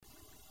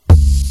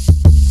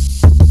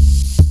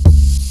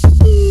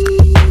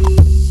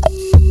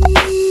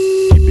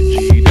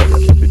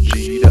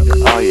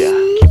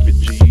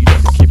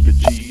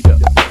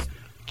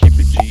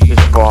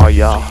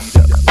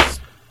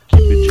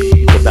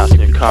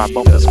car,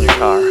 bump this in your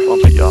car,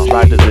 bump it, y'all.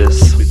 Ride to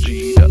this.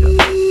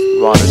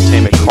 Raw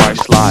entertainment,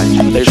 Christ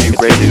live. There's your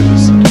great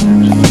news.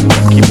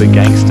 Keep it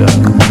gangsta.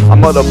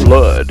 I'm out of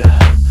blood.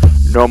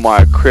 Nor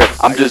my crip.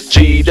 I'm just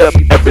G'd up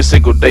every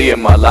single day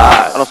in my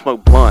life. I don't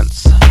smoke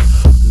blunts.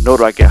 Nor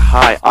do I get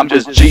high. I'm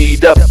just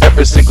G'd up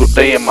every single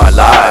day in my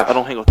life. I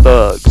don't hang with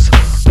thugs.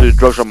 Do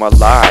drugs on my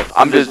life.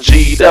 I'm just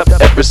G'd up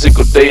every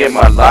single day in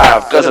my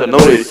life. Cause I know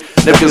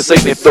that never can say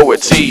they throw a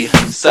T.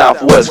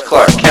 Southwest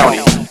Clark County,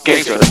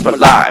 gangsters for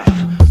life.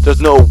 There's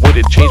no way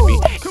to change me,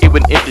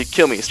 even if you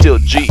kill me, still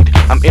G'd.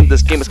 I'm in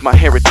this game, it's my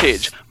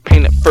heritage.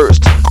 Pain at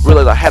first,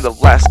 realized I had the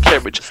last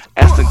carriage.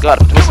 Asking God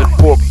to listen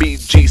for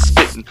BG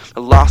spitting.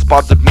 The lost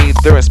bothered me,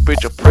 they're in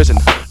spiritual prison.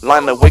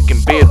 Lying awake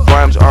in bed,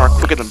 rhymes are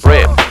quicker than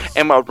bread.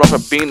 Am I wrong for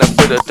being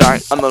afraid of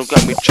dying? Unknown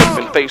got me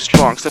tripping, face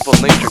strong, simple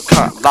nature,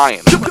 caught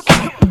lying.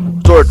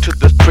 Sword to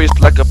this priest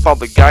like a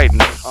father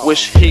guiding.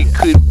 Wish he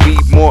could be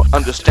more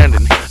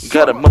understanding.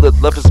 Got a mother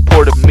love and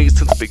supported me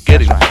since the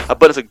beginning.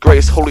 But it's a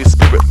grace, Holy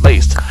Spirit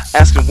laced.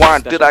 Asking why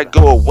did I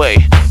go away?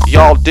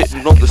 Y'all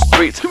didn't know the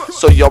streets,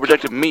 so y'all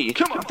rejected me.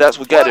 That's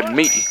what got in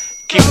me.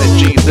 Keeping it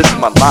G, this is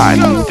my line.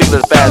 Think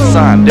that's a bad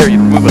sign, there you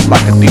move it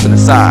like a demon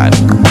aside.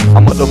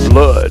 I'm of the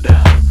blood,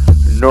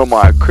 nor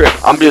my crip.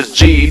 I'm just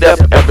G'd up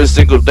every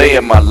single day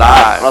in my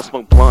life. I don't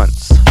smoke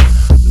blunts,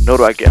 nor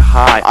do I get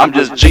high. I'm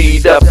just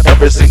G'd up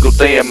every single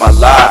day in my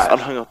life. I don't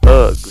hang with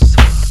thugs,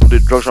 do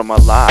drugs on my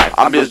life.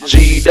 I'm just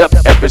G'd up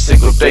every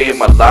single day in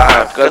my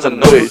life. Cause I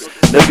know it,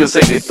 niggas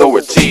say they throw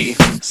a T.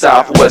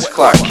 Southwest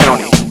Clark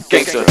County,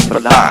 gangster for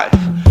life.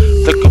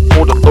 Looking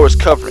for the Lord's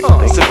covering.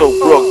 Simple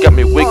world got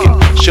me wigging.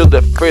 Shield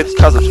that faith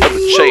causes of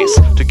the chase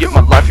to get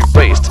my life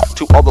erased.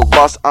 To all the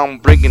lost I'm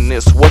bringing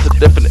this. Was a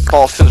definite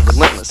false sins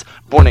relentless.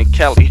 Born in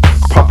Cali,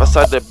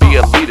 prophesied to be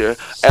a leader.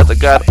 As I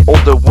got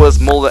older, was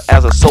molded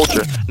as a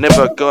soldier.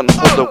 Never a gun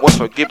holder, once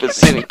forgiven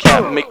sin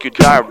can't make you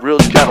die. Real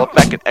battle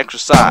back and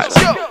exercise.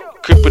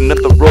 Creeping at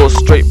the road,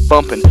 straight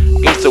bumping.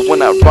 Gangsta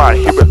when I ride,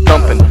 hear it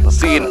thumping.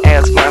 Seeing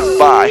ass glance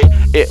by,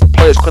 it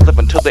plays quick up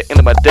until the end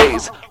of my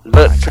days.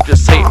 Let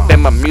churches hate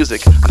ban my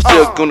music. I'm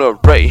still gonna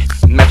array,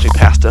 matching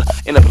pastor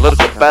in a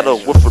political battle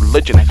with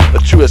religion.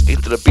 The truest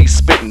gangsta to be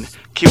spitting.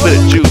 Keep it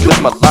a Jew,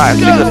 live my life,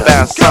 think a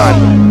bad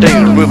sign. They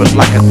move it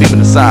like a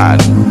demon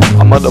aside.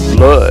 I'm of the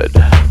blood,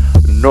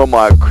 nor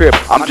my crip.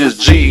 I'm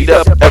just G'd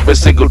up every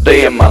single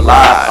day in my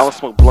life. I don't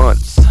smoke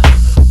blunts,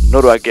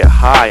 nor do I get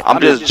high. I'm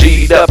just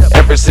G'd up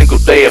every single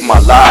day in my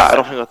life. I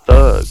don't hang with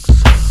thugs,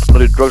 nor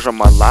do drugs on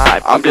my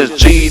life. I'm just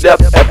G'd up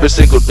every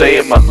single day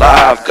in my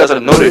life. Cause I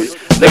know that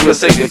niggas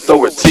say they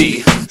throw a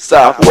T.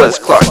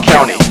 Southwest Clark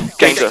County,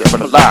 gangster for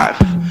the life.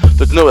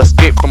 There's no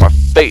escape from our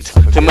fate.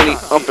 Too many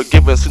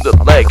unforgiven sins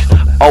of leg.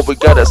 All we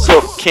got is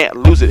hope, can't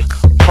lose it.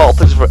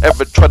 Politics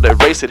forever try to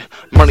erase it.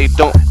 Money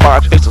don't buy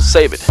it, so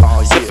save it.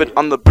 Sip it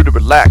on the brew to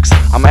relax.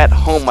 I'm at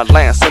home, my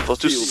land simple.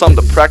 Do some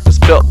to practice.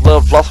 Felt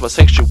love, lost my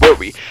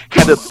sanctuary.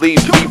 Had to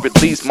leave, be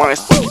released. My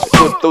speech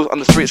put those on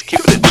the streets. Keep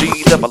it a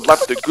G'd up, a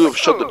life to groove,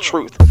 show the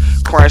truth.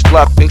 Christ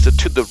life gangsta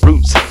to the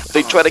roots.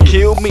 They try to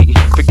kill me,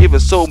 forgiven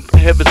so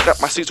heaven's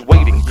got my seats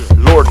waiting.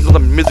 Lord, know the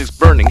music's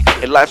burning.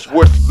 A life's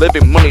worth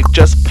living, money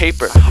just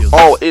paper.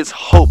 All is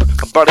hope,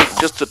 my body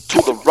just a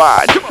tool to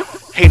ride.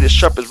 Hate is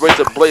sharp as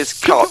razor blades,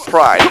 call it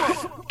pride.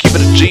 Keep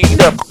it a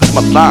G'd up, this is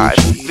my life.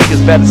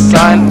 Niggas bad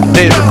sign,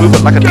 they remove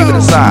it like a demon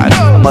aside.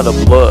 I'm out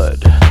of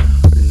blood,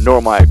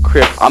 nor my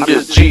crip. I'm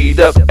just G'd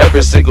up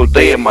every single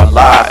day in my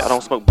life. I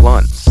don't smoke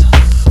blunts,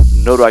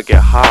 nor do I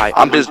get high.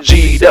 I'm just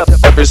G'd up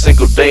every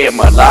single day in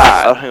my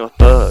life. I don't hang with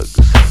thugs,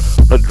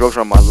 no drugs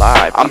on my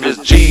life. I'm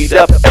just G'd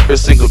up every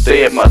single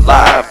day in my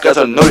life. Cause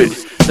I know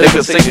that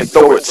niggas say they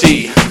throw a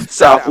T.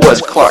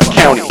 Southwest Clark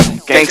County,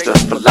 gangster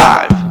for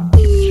life.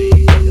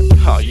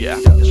 Oh yeah,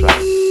 that's right.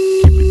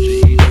 Keep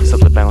it G.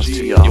 Something to bounce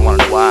to y'all. You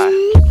wanna know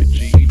why? Keep it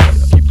G.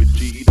 Keep it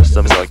G.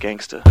 Something like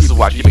gangsta. This is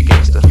why I keep it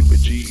gangsta. Keep it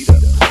G.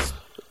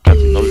 Got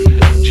to know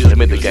Jesus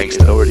made the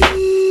gangsta already.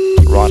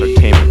 Raw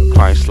entertainment,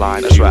 Christ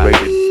line, that's right.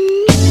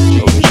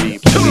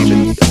 OG, believe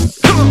it.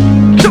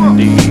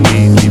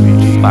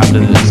 Live to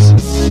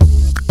this.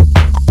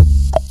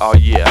 Oh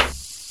yeah.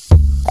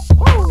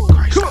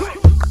 Christ life.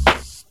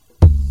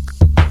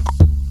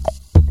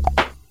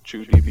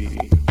 True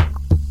DVD.